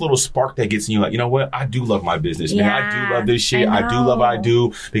there's this little spark that gets in you like, you know what? I do love my business, man. I do love this shit. I do love what I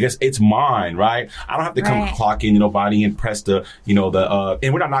do because it's mine, right? I don't have to come clock in nobody and press the,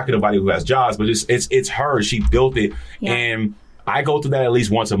 and we're not knocking nobody who has jobs, but it's her. She built it. And I go through that at least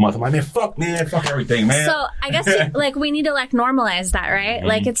once a month. I'm like, fuck everything, man. So I guess like we need to like normalize that, right?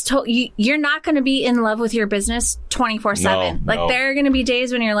 Like it's you're not going to be in love with your business 24/7. Like there are going to be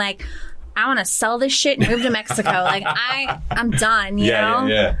days when you're like, I want to sell this shit and move to Mexico. Like I'm done, you know?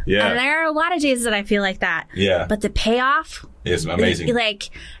 Yeah. And there are a lot of days that I feel like that. Yeah. But the payoff is amazing.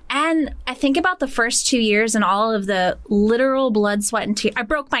 And I think about the first 2 years and all of the literal blood, sweat, and tears. I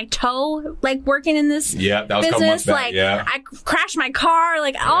broke my toe, like working in this that was a couple months back. I crashed my car,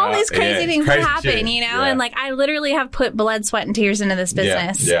 like all these crazy things that happen, you know? And like I literally have put blood, sweat, and tears into this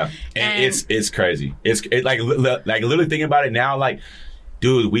business. And it's crazy. It's like literally thinking about it now, like,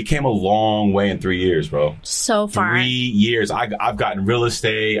 dude, we came a long way in 3 years, bro. So far. 3 years. I've gotten real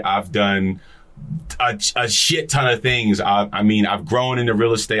estate. I've done a shit ton of things. I've grown into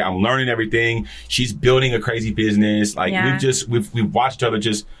real estate. I'm learning everything. She's building a crazy business. Like we've watched each other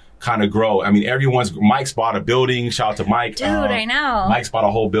just kind of grow. I mean, Mike's bought a building. Shout out to Mike. Dude, I know. Mike's bought a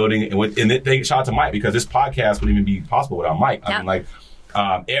whole building. And shout out to Mike because this podcast wouldn't even be possible without Mike. I mean, like,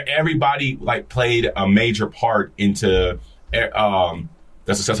 everybody like played a major part into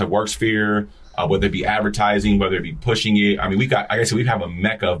the success of Worksphere, whether it be advertising, whether it be pushing it. I mean, we have a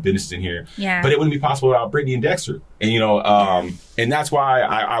mecca of businesses in here. Yeah. But it wouldn't be possible without Brittany and Dexter. And and that's why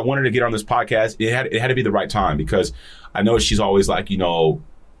I wanted to get on this podcast. It had to be the right time because I know she's always like,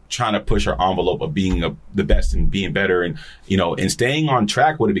 trying to push her envelope of being the best and being better and, you know, and staying on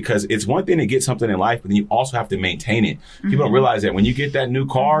track with it, because it's one thing to get something in life, but then you also have to maintain it. People don't realize that when you get that new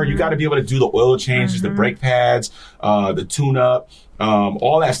car, you got to be able to do the oil changes, the brake pads, the tune up,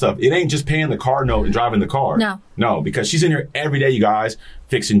 all that stuff. It ain't just paying the car note and driving the car. No, because she's in here every day, you guys,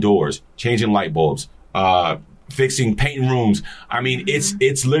 fixing doors, changing light bulbs, fixing, painting rooms. I mean,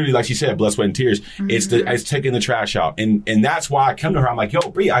 it's literally, like she said, blood, sweat, and tears. It's taking the trash out. And that's why I come to her. I'm like, yo,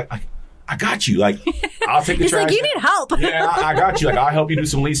 Bree, I got you. Like, I'll take the trash. Like, you need help. Yeah, I got you. Like, I'll help you do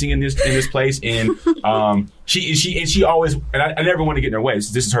some leasing in this place. And she always, and I never want to get in her way.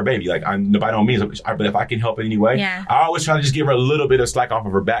 This is her baby. Like, by no means, but if I can help in any way, I always try to just give her a little bit of slack off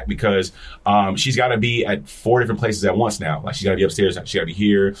of her back, because she's got to be at 4 different places at once now. Like, she's got to be upstairs. She got to be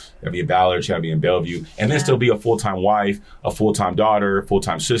here. Got to be in Ballard. She got to be in Bellevue, and then still be a full-time wife, a full-time daughter,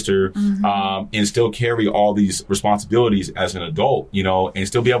 full-time sister, and still carry all these responsibilities as an adult, you know, and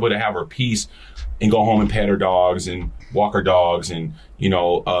still be able to have her peace and go home and pet her dogs and walk her dogs and, you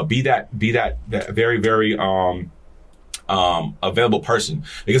know, be that very, very available person.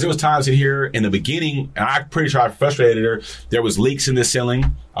 Because there was times in here in the beginning, and I'm pretty sure I frustrated her. There was leaks in the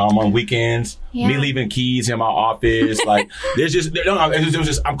ceiling on weekends. Me leaving keys in my office. Like, it was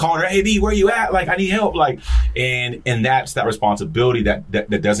just I'm calling her, hey B, where you at? Like, I need help. Like, and that's that responsibility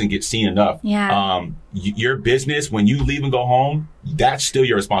that doesn't get seen enough. Your business, when you leave and go home, that's still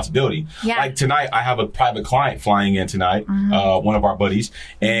your responsibility. Like tonight, I have a private client flying in tonight, one of our buddies,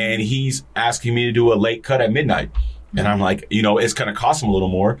 and he's asking me to do a late cut at midnight. And I'm like, you know, it's going to cost him a little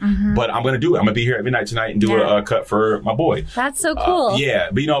more, but I'm going to do it. I'm going to be here at midnight tonight and do a cut for my boy. That's so cool.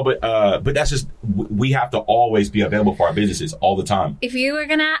 But you know, but that's just, we have to always be available for our businesses all the time. If you were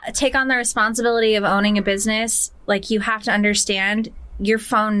going to take on the responsibility of owning a business, like, you have to understand your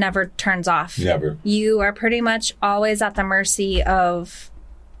phone never turns off. Never. You are pretty much always at the mercy of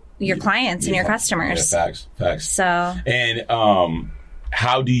your clients and your customers. Yeah, facts. So. And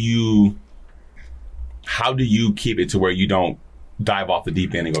how do you keep it to where you don't dive off the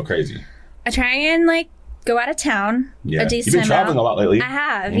deep end and go crazy? I try and, like, go out of town a decent amount. You've been traveling a lot lately. I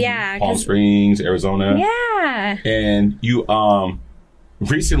have, yeah. Palm Springs, Arizona. Yeah. And you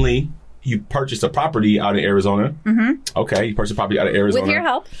recently you purchased a property out in Arizona. Okay, you purchased a property out of Arizona. With your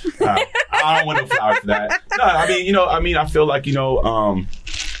help. I don't want no flowers for that. No, I mean, I feel like, you know,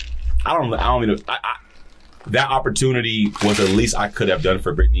 I don't mean to, that opportunity was the least I could have done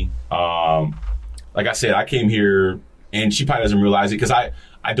for Brittany. Like I said, I came here, and she probably doesn't realize it, because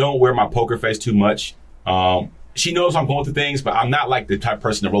I don't wear my poker face too much. She knows I'm going through things, but I'm not like the type of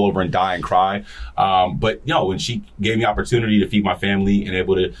person to roll over and die and cry. But, you know, when she gave me opportunity to feed my family and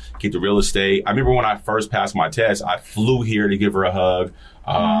able to get the real estate, I remember when I first passed my test, I flew here to give her a hug.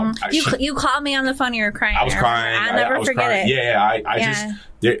 You called me on the phone, you were crying. I was crying. I'll never forget it. Yeah,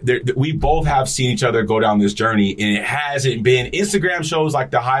 just, we both have seen each other go down this journey, and it hasn't been, Instagram shows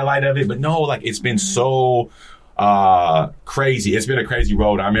like the highlight of it, but no, like, it's been so crazy. It's been a crazy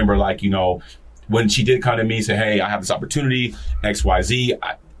road. I remember, like, you know, when she did come to me and say, hey, I have this opportunity, XYZ,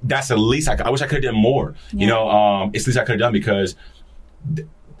 that's the least I wish I could have done more. You know, it's the least I could have done, because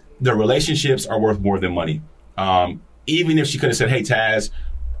the relationships are worth more than money. Even if she could have said, hey, Taz,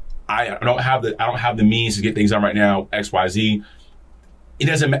 I don't have the means to get things done right now, XYZ. It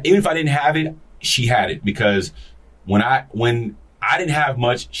doesn't matter. Even if I didn't have it, she had it, because when I didn't have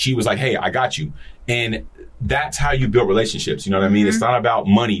much, she was like, hey, I got you. And that's how you build relationships. You know what I mean? It's not about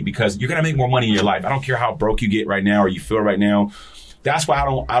money, because you're going to make more money in your life. I don't care how broke you get right now or you feel right now. That's why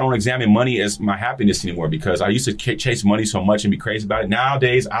I don't examine money as my happiness anymore, because I used to chase money so much and be crazy about it.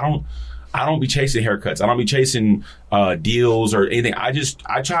 Nowadays, I don't be chasing haircuts. I don't be chasing deals or anything.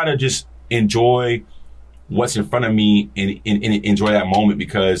 I try to just enjoy what's in front of me and enjoy that moment,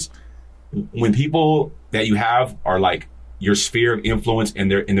 because when people that you have are like your sphere of influence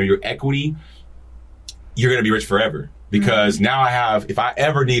and they're your equity, you're going to be rich forever. Because now I have, if I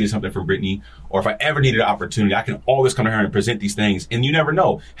ever needed something from Brittany, or if I ever needed an opportunity, I can always come to her and present these things. And you never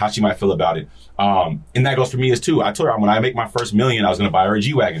know how she might feel about it. And that goes for me as too. I told her when I make my first $1 million, I was going to buy her a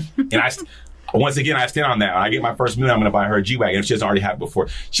G-Wagon. And once again, I stand on that. When I get my first $1 million, I'm going to buy her a G-Wagon. If she doesn't already have it before.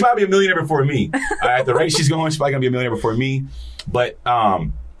 She might be a millionaire before me. At the rate she's going, she's probably going to be a millionaire before me. But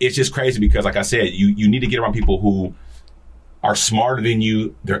it's just crazy, because like I said, you need to get around people who are smarter than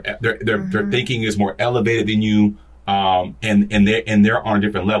you. Their thinking is more elevated than you. And they're on a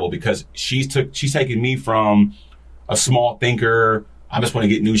different level, because she's taken me from a small thinker. I just want to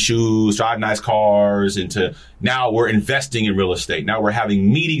get new shoes, drive nice cars, into now we're investing in real estate. Now we're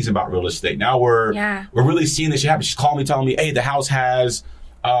having meetings about real estate. Now we're really seeing this shit happen. She's calling me, telling me, hey, the house has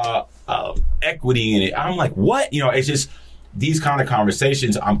equity in it. I'm like, what? You know, it's just, these kind of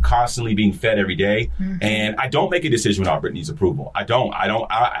conversations, I'm constantly being fed every day, and I don't make a decision without Brittany's approval. I don't,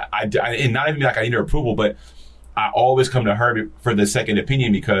 and not even like I need her approval, but I always come to her for the second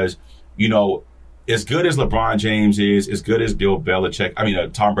opinion because, you know, as good as LeBron James is, as good as Bill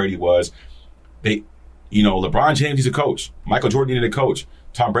Belichick, Tom Brady was, LeBron James, he's a coach. Michael Jordan needed a coach.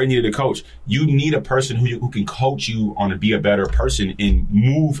 Tom Brady needed a coach. You need a person who can coach you on to be a better person and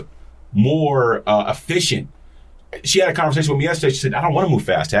move more efficient. She had a conversation with me yesterday. She said, I don't want to move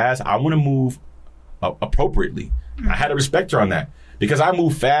fast, Taz. I want to move appropriately. I had to respect her on that because I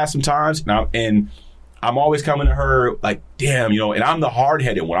move fast sometimes, and I'm always coming to her like, damn, and I'm the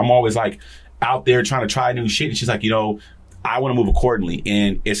hard-headed one. I'm always like out there trying to try new shit. And she's like, I want to move accordingly.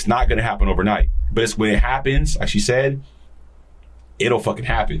 And it's not going to happen overnight. But it's when it happens, like she said, it'll fucking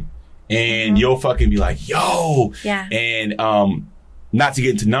happen. And you'll fucking be like, yo. Yeah. And not to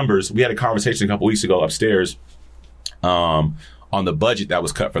get into numbers, we had a conversation a couple weeks ago upstairs on the budget that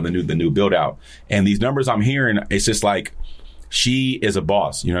was cut for the new build out. And these numbers I'm hearing, it's just like, she is a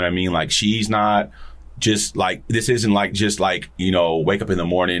boss. You know what I mean? Like, she's not just like, this isn't like just like, wake up in the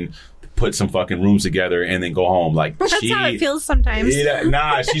morning, put some fucking rooms together and then go home. Like, that's how it feels sometimes.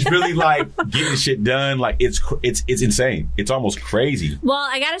 She's really like getting shit done. Like, it's insane. It's almost crazy. Well,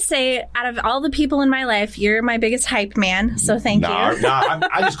 I gotta say, out of all the people in my life, you're my biggest hype man. So thank you.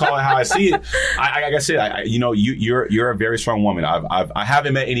 I just call it how I see it. Like I said, you're a very strong woman. I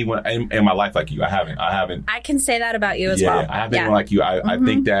haven't met anyone in my life like you. I haven't. I can say that about you as well. I haven't anyone like you. I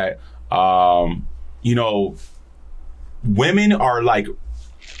think that women are like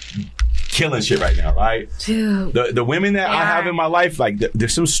killing shit right now, right? Dude. The women that I have in my life, like,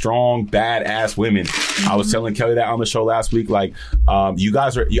 there's some strong, badass women. I was telling Kelly that on the show last week. Like, you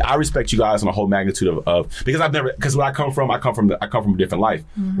guys I respect you guys on a whole magnitude of because where I come from a different life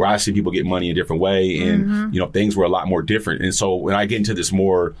where I see people get money a different way, and things were a lot more different. And so when I get into this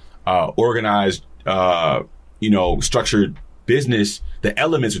more organized, structured business, the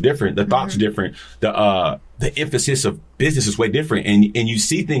elements are different, the thoughts are different, the emphasis of business is way different, and you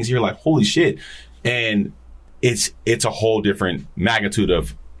see things and you're like, holy shit. And it's a whole different magnitude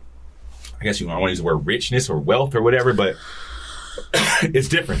of, I guess you want to use the word richness or wealth or whatever, but it's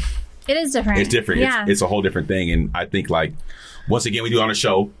different. It is different. It's different. Yeah. It's a whole different thing. And I think, like, once again, we do it on a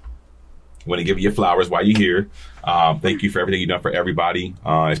show. I want to give you your flowers while you're here. Thank you for everything you've done for everybody.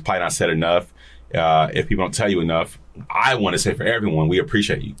 It's probably not said enough. If people don't tell you enough, I want to say for everyone, we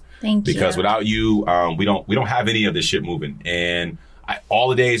appreciate you. Thank you. Because without you, we don't have any of this shit moving. And all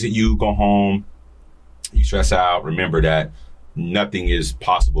the days that you go home, you stress out, remember that nothing is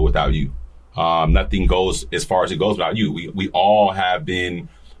possible without you. Nothing goes as far as it goes without you. We all have been,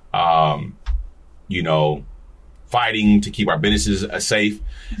 fighting to keep our businesses safe.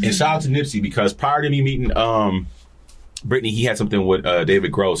 And shout out to Nipsey, because prior to me meeting Brittany, he had something with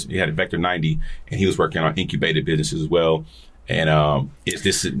David Gross. He had Vector 90, and he was working on incubated businesses as well. And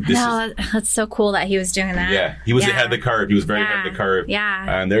that's so cool that he was doing that. Yeah, he was ahead of the curve. He was very ahead of the curve.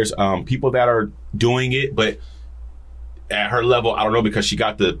 Yeah. And there's people that are doing it, but at her level, I don't know, because she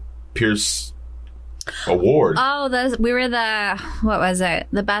got the Pierce Award. Oh, we were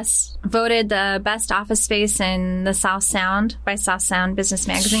voted the best office space in the South Sound by South Sound Business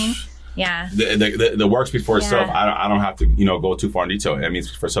Magazine. Yeah. The work speaks for itself. I don't have to go too far in detail. I mean, it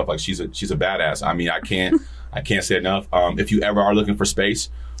speaks for itself. Like, she's a badass. I mean, I can't say enough. If you ever are looking for space,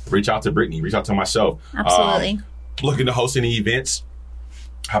 reach out to Brittany. Reach out to myself. Absolutely. Looking to host any events.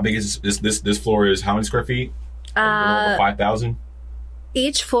 How big is this floor? Is how many square feet? Over 5,000.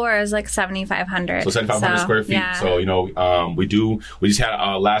 Each floor is like 7,500. So 7,500 square feet. Yeah. So, we just had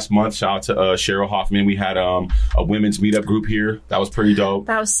last month, shout out to Cheryl Hoffman. We had a women's meetup group here. That was pretty dope.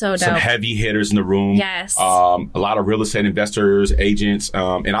 That was so dope. Some heavy hitters in the room. Yes. A lot of real estate investors, agents,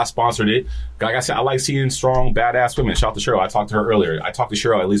 and I sponsored it. Like I said, I like seeing strong, badass women. Shout out to Cheryl. I talked to her earlier. I talked to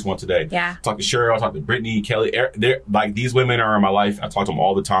Cheryl at least once a day. Yeah. I talked to Cheryl. I talked to Brittany, Kelly. Like, these women are in my life. I talk to them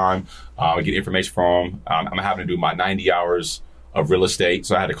all the time. I get information from them. I'm having to do my 90 hours of real estate,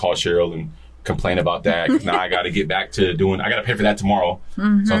 so I had to call Cheryl and complain about that. Now I got to get back to I got to pay for that tomorrow.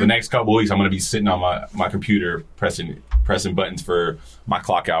 So the next couple of weeks, I'm going to be sitting on my computer pressing buttons for my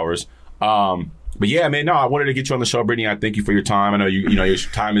clock hours. But yeah, man, no, I wanted to get you on the show, Brittany. I thank you for your time. I know your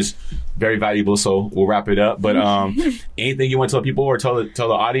time is very valuable, so we'll wrap it up. But anything you want to tell people, or tell the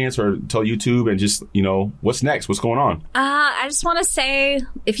audience, or tell YouTube, and just, what's next? What's going on? I just want to say,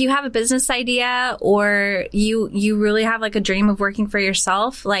 if you have a business idea, or you really have like a dream of working for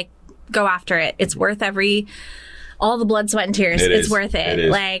yourself, like, go after it. It's worth all the blood, sweat, and tears. It's worth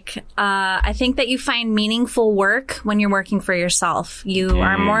it. Like, I think that you find meaningful work when you're working for yourself. You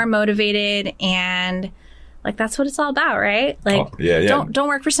are more motivated, and Like, that's what it's all about, right? Like, don't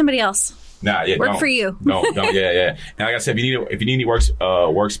work for somebody else. Nah, yeah, work for you. Don't, yeah. And like I said, if you need any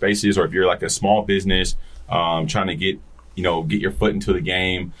workspaces, or if you're like a small business trying to get your foot into the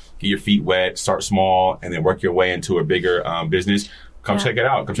game, get your feet wet, start small, and then work your way into a bigger business, come check it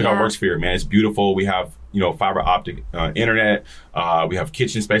out. Come check out WorkSphere, man. It's beautiful. We have fiber optic internet. We have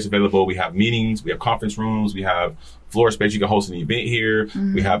kitchen space available. We have meetings. We have conference rooms. We have floor space. You can host an event here.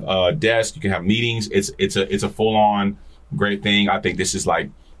 Mm-hmm. We have a desk. You can have meetings. It's a full on great thing. I think this is like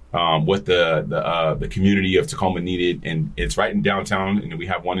what the community of Tacoma needed, and it's right in downtown. And we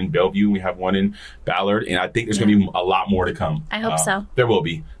have one in Bellevue, and we have one in Ballard, and I think there's going to be a lot more to come. I hope so. There will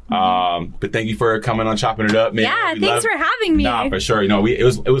be. Mm-hmm. But thank you for coming on Chopping It Up, man. Yeah, thanks for having me. Nah, for sure. It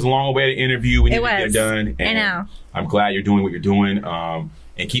was a long way to interview. We need to get it done. And I know. I'm glad you're doing what you're doing.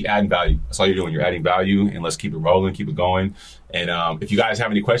 And keep adding value. That's all you're doing. You're adding value, and let's keep it rolling, keep it going. And if you guys have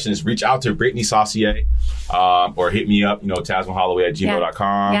any questions, reach out to Brittany Saucier, or hit me up,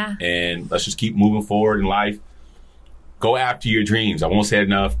 tasmanholloway@gmail.com. Yeah. And let's just keep moving forward in life. Go after your dreams. I won't say it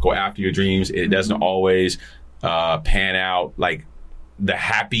enough. Go after your dreams. It doesn't always pan out like the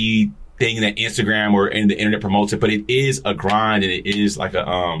happy thing that Instagram or the internet promotes it, but it is a grind, and it is like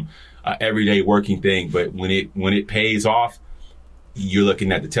a everyday working thing. But when it pays off, you're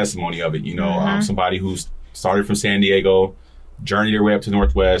looking at the testimony of it. Somebody who's started from San Diego, journeyed their way up to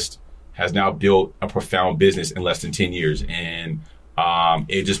Northwest, has now built a profound business in less than 10 years. And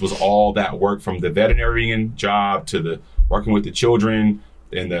it just was all that work, from the veterinarian job to the working with the children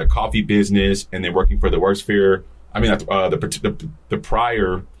and the coffee business, and then working for the WorkSphere. I mean, the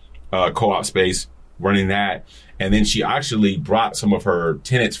prior co-op space, running that. And then she actually brought some of her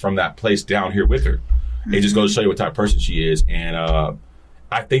tenants from that place down here with her. Mm-hmm. It just goes to show you what type of person she is. And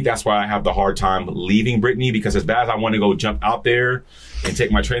I think that's why I have the hard time leaving Brittany, because as bad as I want to go jump out there and take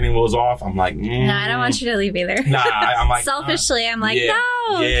my training wheels off, I'm like, no, I don't want you to leave either. Nah, I'm like, selfishly, I'm like,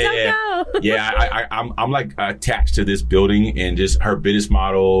 don't go. Yeah, I'm like attached to this building and just her business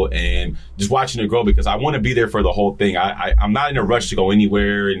model and just watching it grow, because I want to be there for the whole thing. I'm not in a rush to go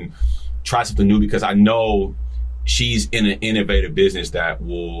anywhere and try something new, because I know she's in an innovative business that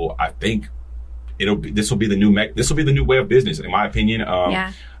will, I think, this will be the new way of business, in my opinion.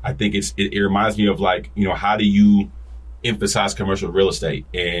 I think it reminds me of, like, how do you emphasize commercial real estate,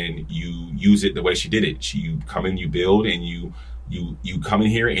 and you use it the way she did it. You come in, you build, and you come in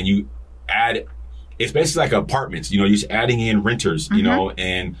here and you add. It's basically like apartments, you're just adding in renters,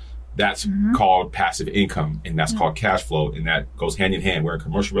 and that's called passive income, and that's called cash flow, and that goes hand in hand. Where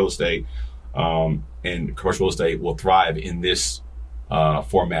commercial real estate, and commercial real estate will thrive in this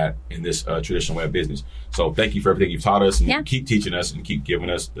format, in this traditional way of business. So thank you for everything you've taught us, and keep teaching us, and keep giving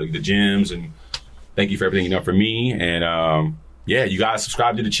us the gems, and thank you for everything you've done for me. And you guys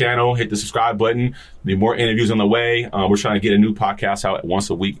subscribe to the channel, hit the subscribe button. There'll be more interviews on the way. We're trying to get a new podcast out once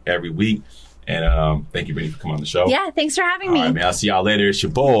a week, every week. And thank you, Brittany, for coming on the show. Yeah, thanks for having me. All right, man. I'll see y'all later. It's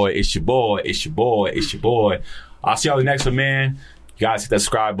your boy. I'll see y'all in the next one, man. You guys hit that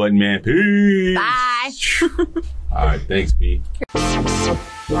subscribe button, man. Peace. Bye. All right, thanks, B.